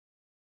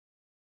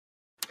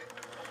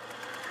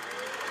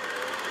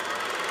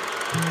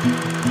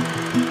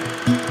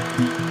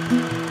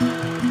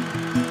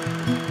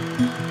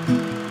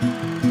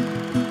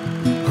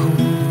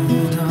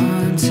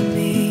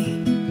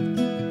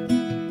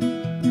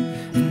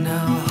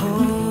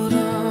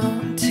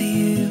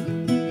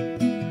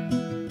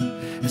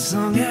As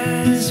long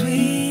as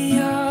we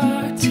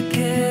are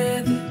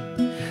together,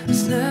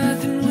 there's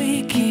nothing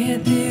we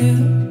can't do.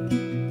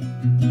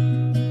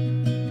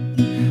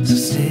 So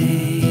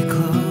stay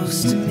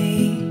close to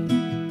me,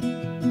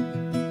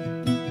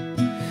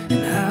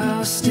 and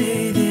I'll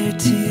stay there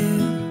too.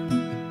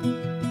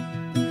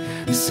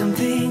 There's some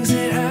things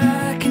that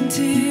I can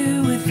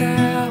do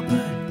without,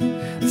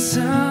 but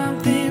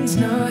something's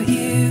not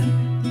you.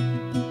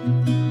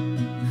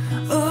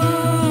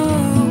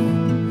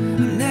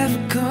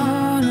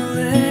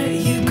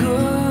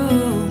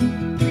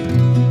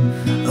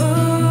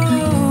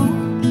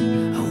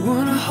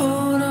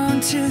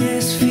 To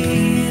this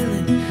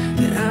feeling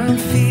that I'm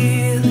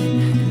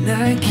feeling, and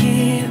I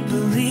can't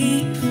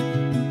believe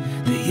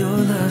that your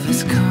love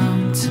has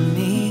come to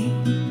me.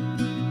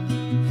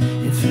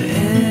 And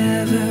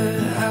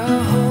forever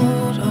I'll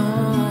hold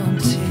on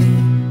to,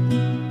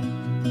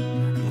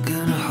 I'm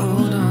gonna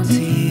hold on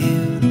to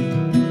you.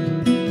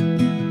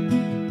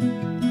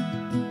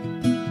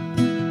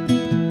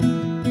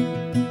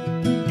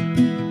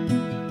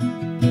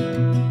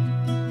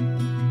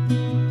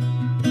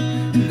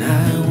 And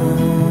I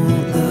won't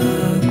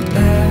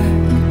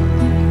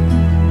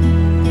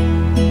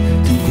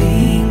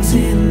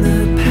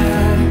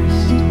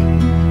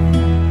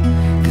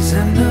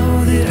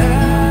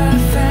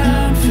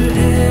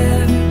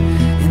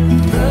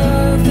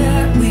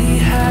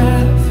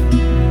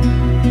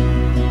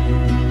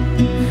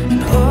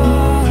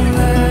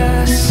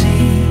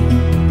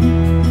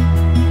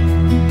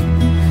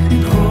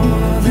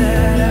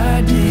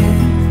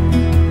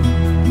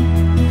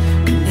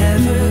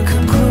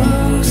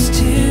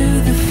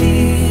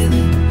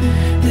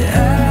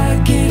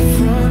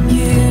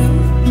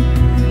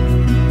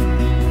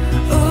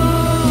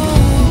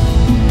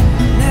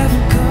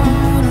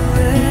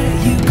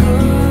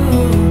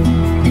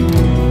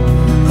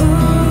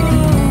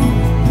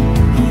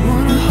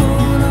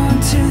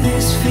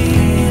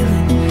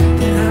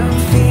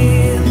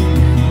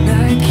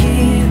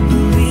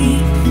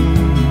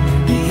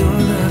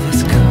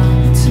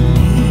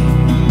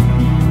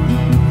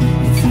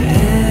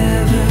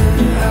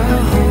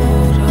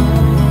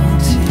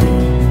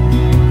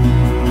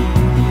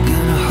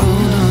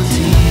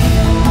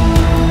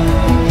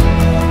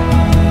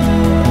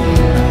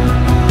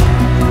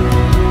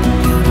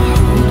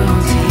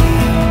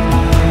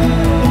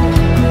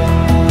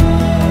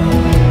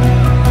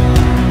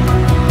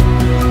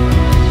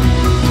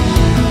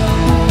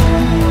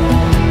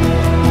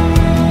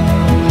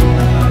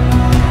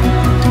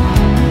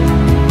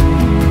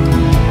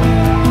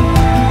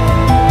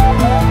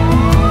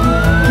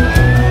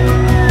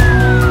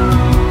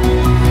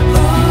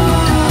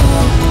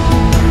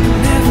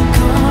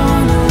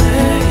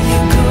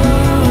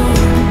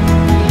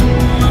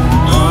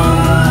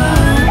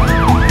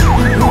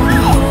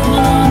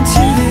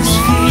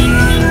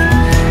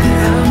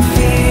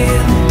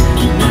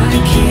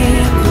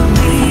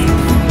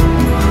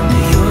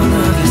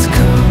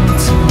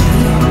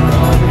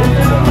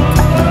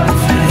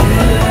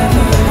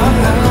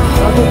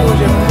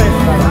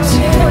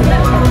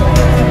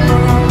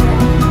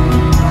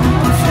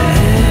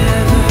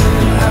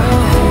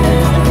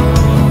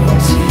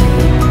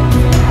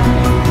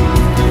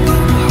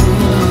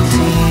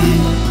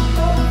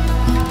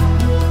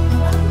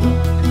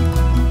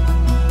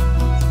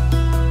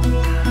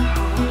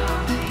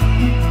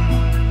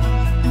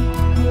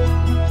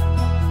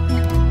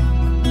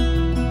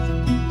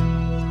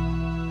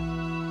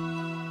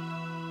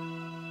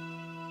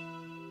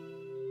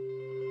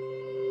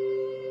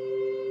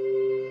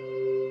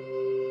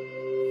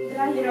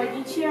Drahí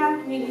rodičia,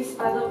 milí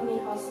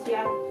svadobní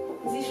hostia,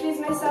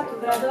 zišli sme sa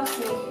tu v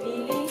radostnej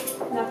chvíli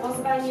na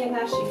pozvanie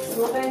našich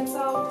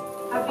snúbencov,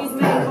 aby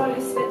sme boli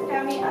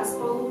svedkami a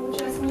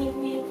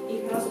spoluúčastníkmi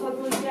ich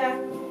rozhodnutia,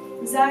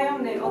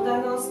 vzájomnej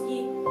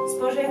oddanosti s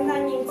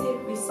požehnaním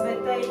Cirkvi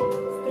Svätej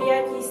v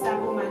prijatí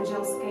stavu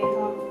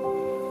manželského.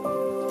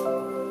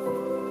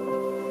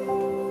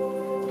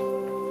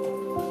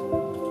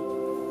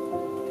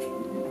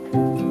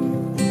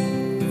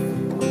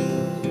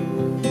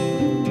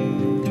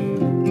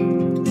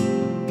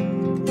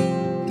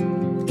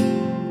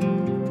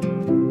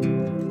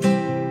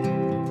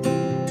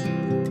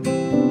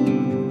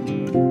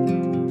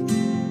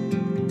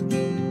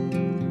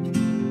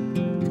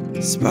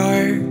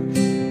 Sparks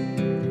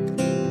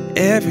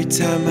every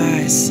time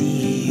I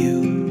see you.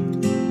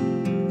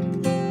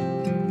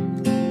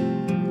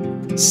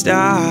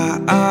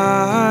 Stars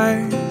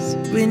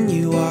when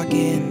you walk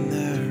in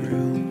the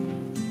room.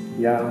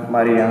 Ja,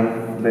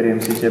 Marian, beriem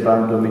si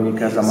teba,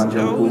 Dominika, za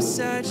manželku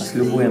a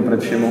sľubujem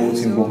pred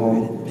všemohúcim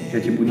Bohom,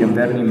 že ti budem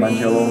verným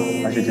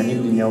manželom a že ťa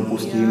nikdy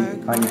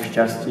neopustím ani v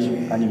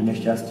šťastí, ani v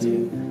nešťastí,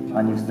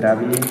 ani v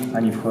zdraví,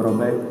 ani v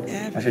chorobe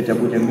a že ťa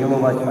budem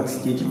milovať a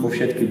ctiť po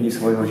všetky dni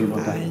svojho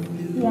života.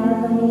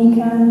 Ja,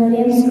 Dominika,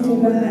 beriem si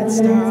teba, Marian,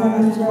 za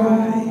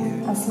manžela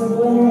a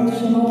sľubujem pred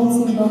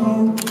všemohúcim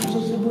Bohom, že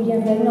ti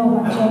budem vernou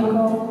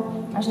manželkou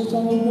a že ťa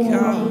nikdy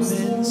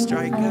neopustím,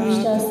 ani v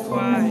šťastí,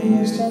 ani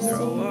v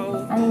nešťastí,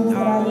 ani v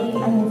zdraví,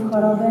 ani v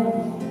chorobe,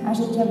 a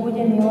že ťa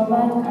budem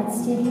milovať a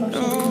ctiť po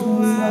všetkých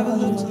dní svojho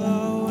života.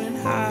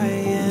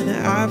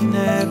 I've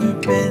never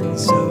been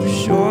so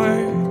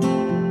sure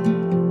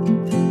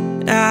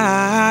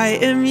I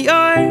am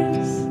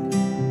yours.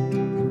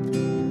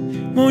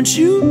 Won't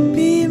you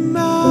be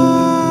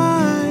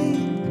mine?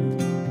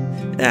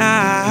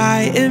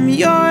 I am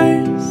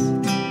yours.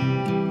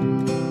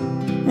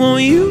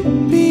 Won't you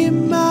be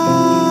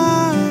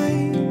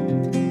mine?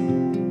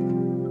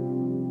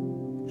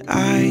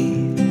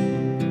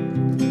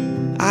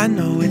 I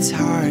know it's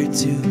hard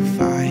to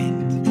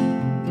find.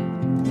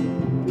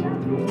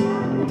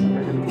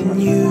 And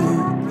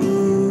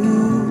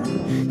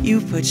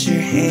you put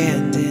your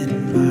hand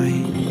in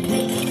mine.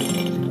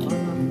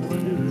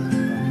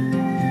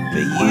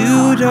 But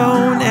you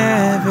don't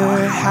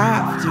ever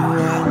have to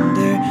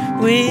wonder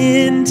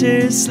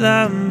winter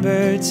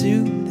slumber to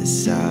the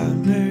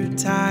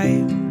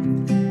summertime.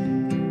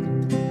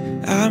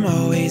 I'm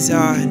always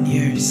on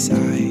your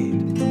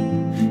side.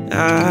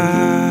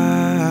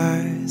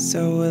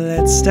 So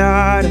let's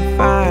start a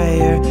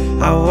fire.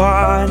 I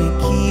wanna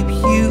keep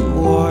you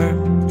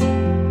warm.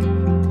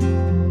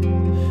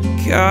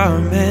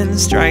 Come and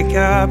strike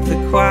up the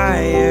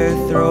choir.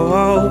 Throw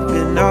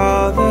open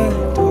all the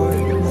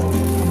doors.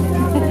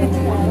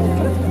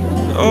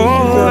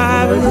 Oh,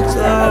 I've looked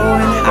low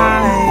and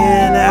high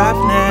and I've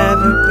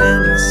never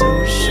been so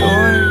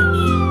sure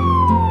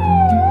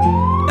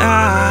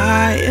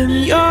I am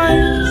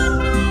yours.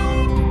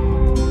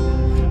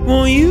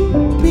 Won't you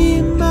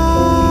be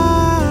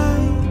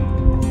mine?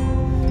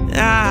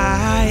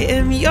 I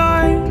am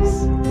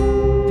yours.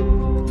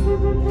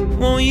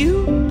 Won't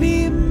you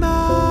be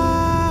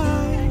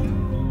mine?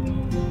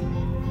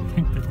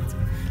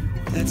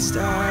 Let's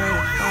start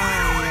a fire.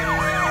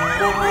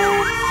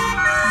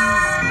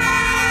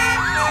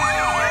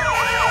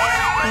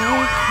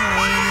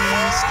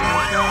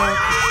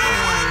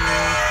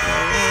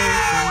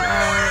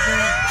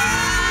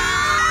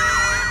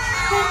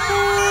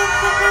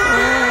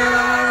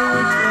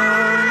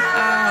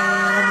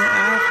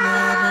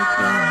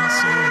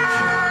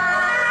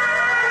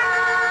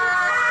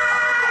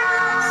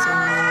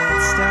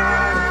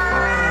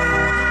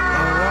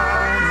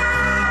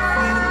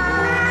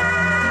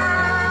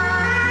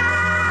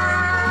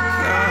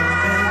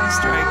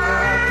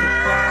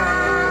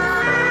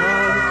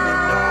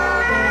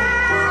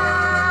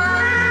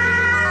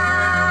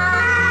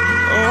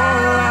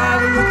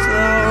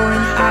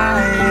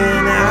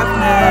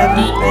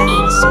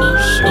 So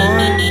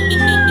sure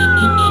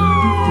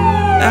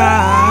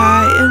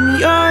I am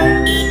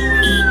yours.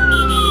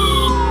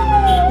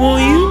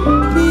 Won't you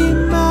be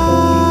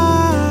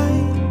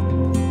mine?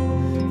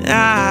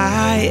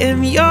 I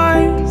am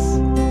yours.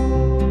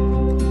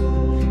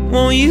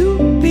 Won't you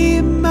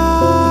be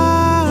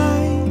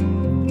mine?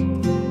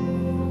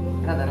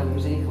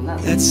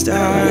 Let's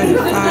start a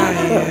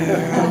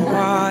fire. I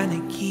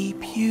wanna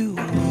keep you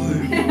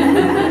warm.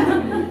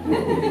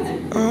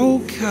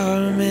 Oh,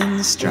 come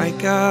and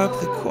strike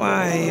up the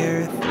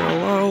choir,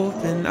 throw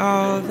open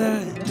all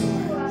the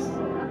doors.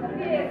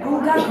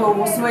 Bulgakov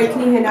vo svojej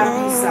knihe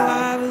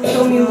napísal: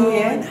 kto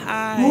miluje,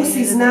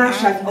 musí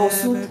znášať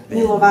osud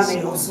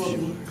milovanej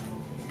osoby.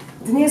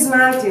 Dnes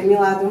máte,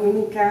 milá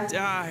Dominika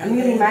a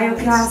milý Majo,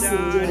 krásny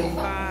deň.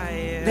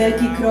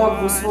 Veľký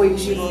krok vo svojich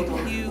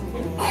životoch.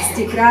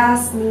 Ste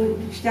krásni,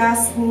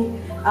 šťastní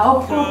a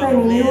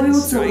obklopení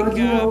milujúcou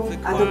rodinou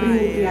a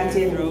dobrými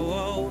priateľmi.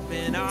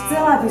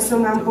 Chcela by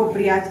som vám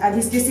popriať,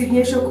 aby ste si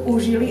dnešok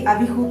užili a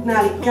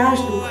vychutnali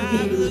každú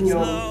chvíľu v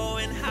ňom.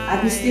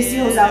 Aby ste si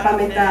ho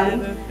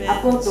zapamätali a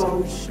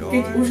potom,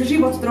 keď už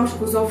život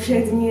trošku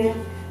zovšednie,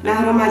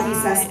 nahromadí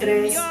sa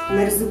stres,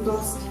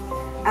 merzutosť,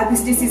 aby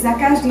ste si za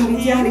každým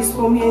vyťahli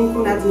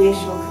spomienku na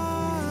dnešok,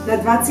 na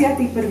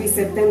 21.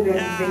 september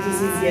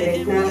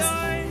 2019,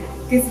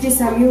 keď ste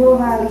sa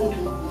milovali,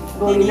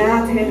 boli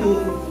nádherní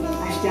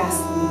a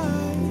šťastní.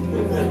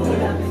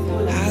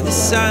 How the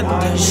sun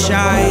does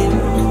shine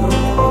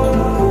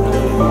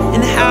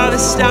and how the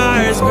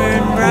stars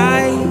burn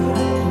bright.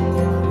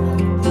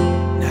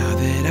 Now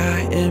that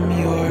I am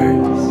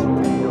yours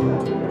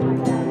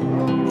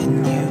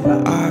and you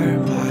are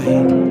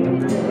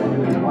mine.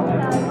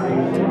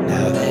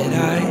 Now that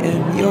I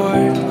am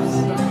yours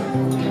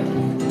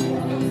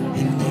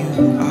and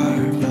you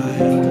are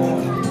mine.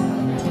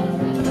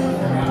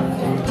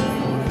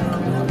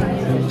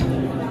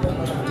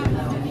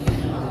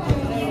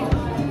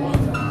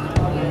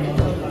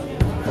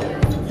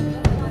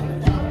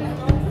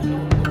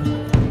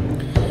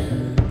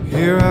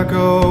 Here I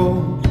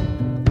go,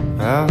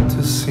 out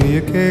to sea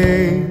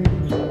again.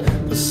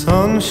 The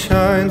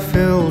sunshine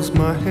fills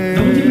my head.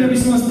 Dovolte, aby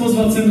som vás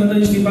pozval sem na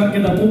tanečný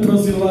parket a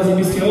poprosil vás,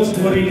 aby ste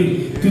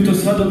otvorili túto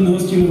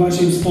svadobnú hostinu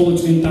vašim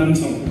spoločným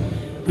tancom.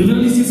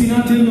 Vybrali ste si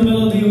nádhernú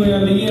melódiu a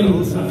ja verím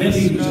a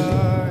verím, že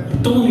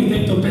tóny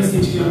tejto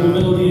pesničky alebo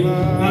melódie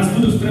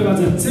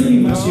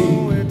celým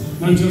vašim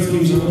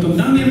manželským životom.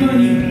 Dámy a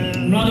páni,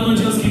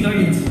 mladomanželský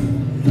tanec.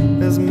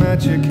 There's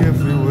magic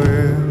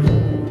everywhere.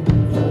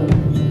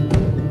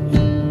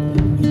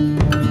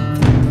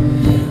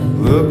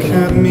 Look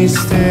at me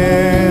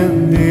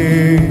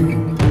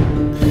standing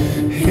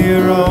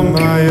here on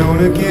my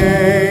own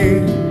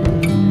again,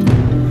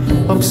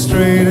 up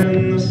straight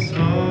in the sunshine.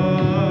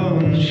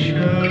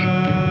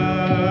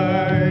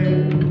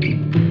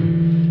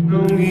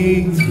 No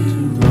need to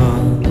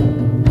run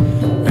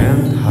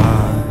and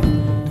hide.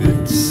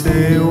 It's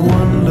a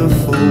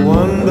wonderful,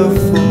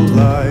 wonderful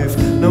life.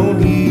 No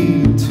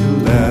need to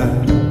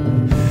laugh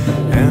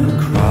and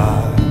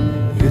cry.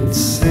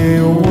 It's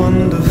a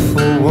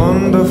wonderful,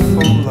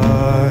 wonderful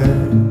life.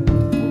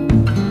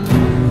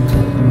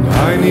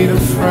 I need a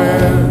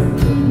friend,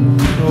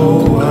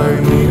 oh I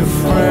need a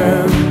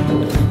friend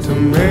to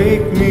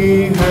make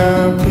me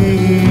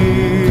happy.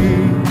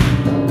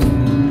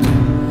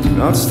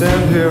 Not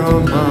stand here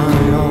on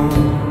my own.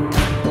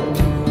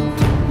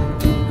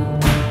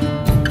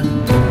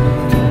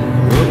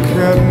 Look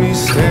at me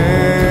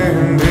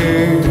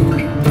standing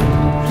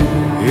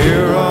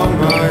here on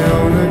my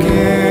own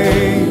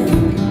again,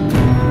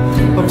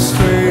 up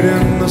straight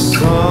in the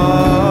sunshine.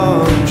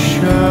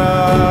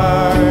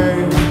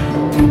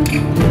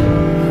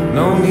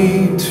 No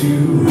need to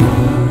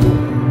run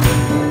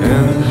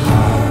and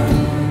hide.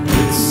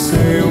 It's a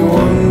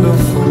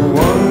wonderful,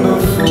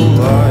 wonderful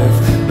life.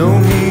 No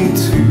need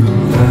to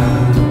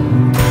laugh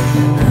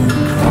and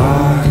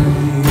cry.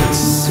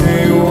 It's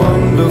a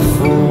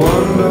wonderful,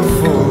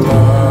 wonderful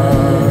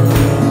life.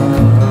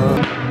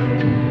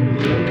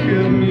 Look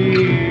at me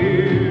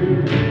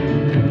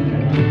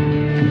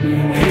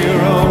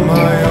here on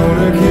my own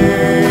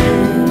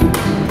again,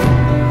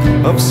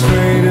 up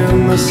straight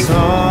in the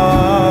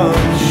sunshine.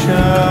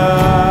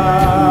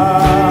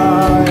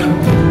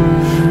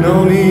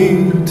 No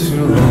need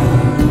to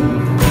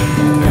run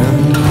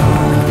and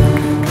hide.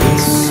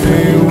 It's a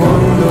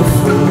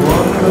wonderful,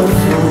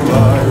 wonderful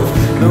life.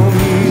 No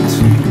need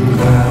to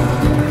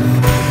laugh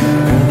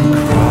and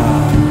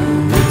cry.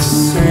 It's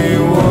a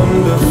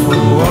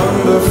wonderful,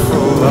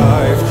 wonderful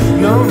life.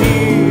 No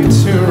need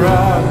to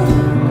run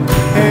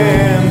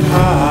and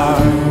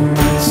hide.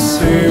 It's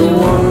a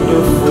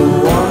wonderful,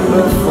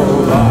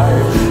 wonderful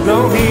life.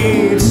 No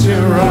need to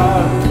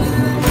run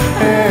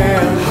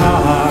and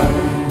hide.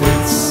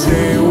 It's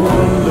a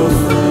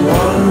wonderful,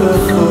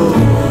 wonderful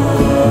life.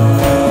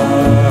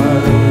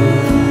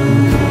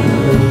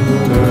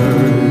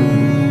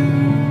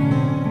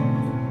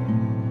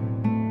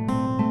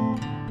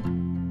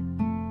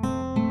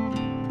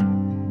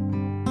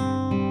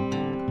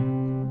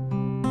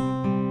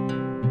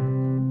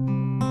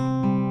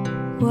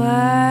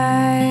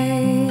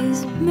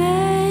 Wise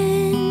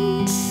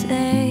men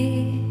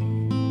say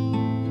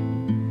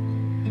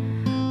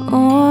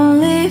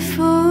only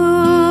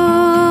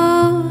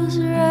fools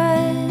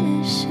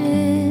rush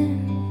in,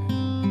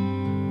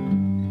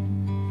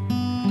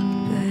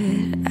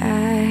 but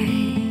I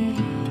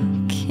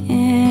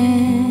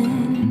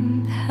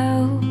can't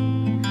help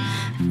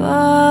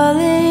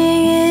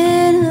falling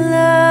in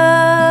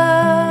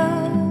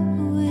love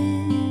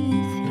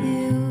with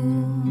you.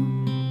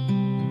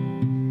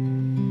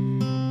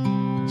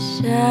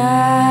 Shall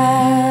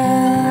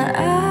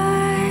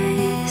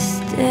I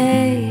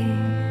stay?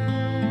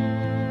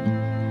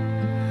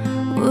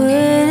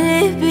 Would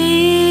it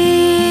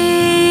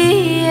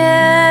be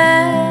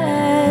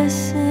a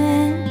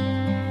sin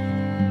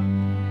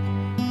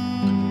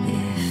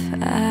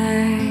if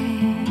I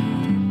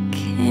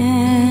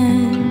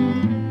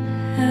can't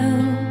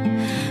help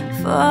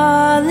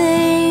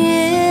falling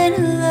in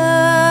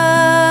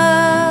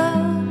love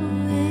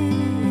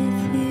with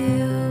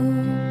you?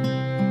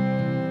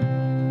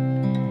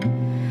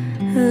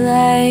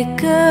 Like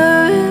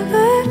a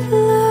river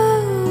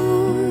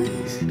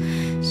flows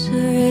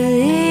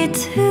surely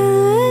to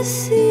the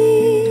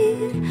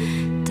sea,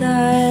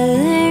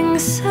 darling,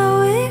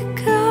 so it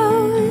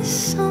goes.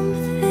 Some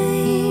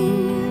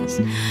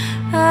things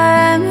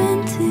are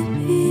meant to be.